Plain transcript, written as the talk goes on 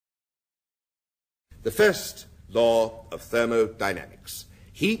The first law of thermodynamics.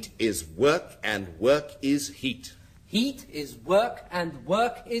 Heat is work and work is heat. Heat is work and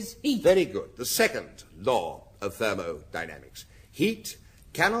work is heat. Very good. The second law of thermodynamics. Heat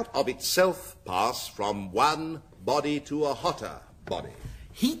cannot of itself pass from one body to a hotter body.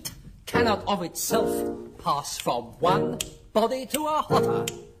 Heat cannot of itself pass from one body to a hotter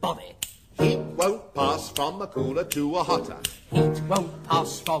body. Heat won't pass from a cooler to a hotter. Heat won't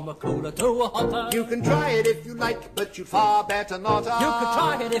pass from a cooler to a hotter. You can try it if you like, but you'd far better not. You can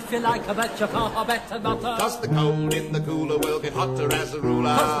try it if you like, but you're far better not. 'Cause the cold in the cooler will get hotter as a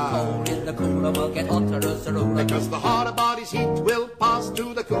ruler. 'Cause the cold in the cooler will get hotter as a ruler. Because the hotter body's heat will pass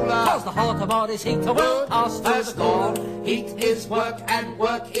to the cooler. 'Cause the hotter body's heat will pass to the cooler. Heat is work and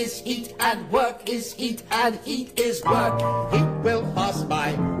work is heat and work is heat and heat is work. Heat will pass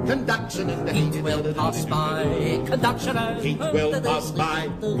by conduction and the Heat will pass by conduction. Heat will pass by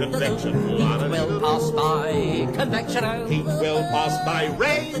convection. Heat will pass by convection. Heat will pass by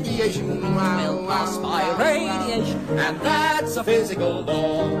radiation. Heat will pass by radiation. And that's a physical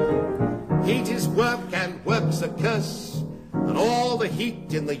law. Heat is work and work's a curse. And all the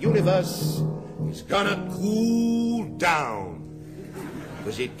heat in the universe is gonna cool down.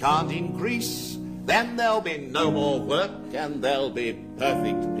 Because it can't increase. Then there'll be no more work and there'll be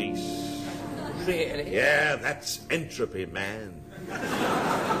perfect peace. Really? Yeah, that's entropy, man.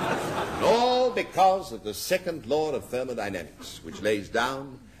 And all because of the second law of thermodynamics, which lays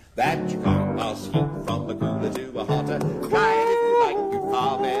down that you can't pass heat from a cooler to a hotter. Try it if you like, you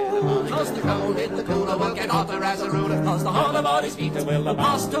far better not. 'Cause the cold in the cooler will get hotter as a ruler. 'Cause the hotter body's heat will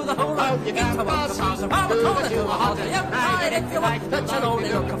pass to the cooler. Oh, you can't pass from a cooler to a hotter. You can try it if you like, but you'll only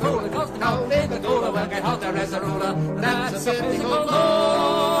look a fool. 'Cause the cold in the cooler will get hotter as a ruler. That's a physical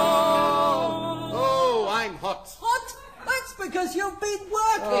law. Oh, I'm hot. What? That's because you've been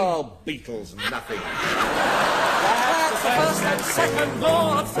working. Oh, Beatles, nothing. That's the first and second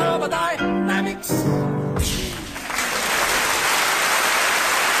law of thermodynamics.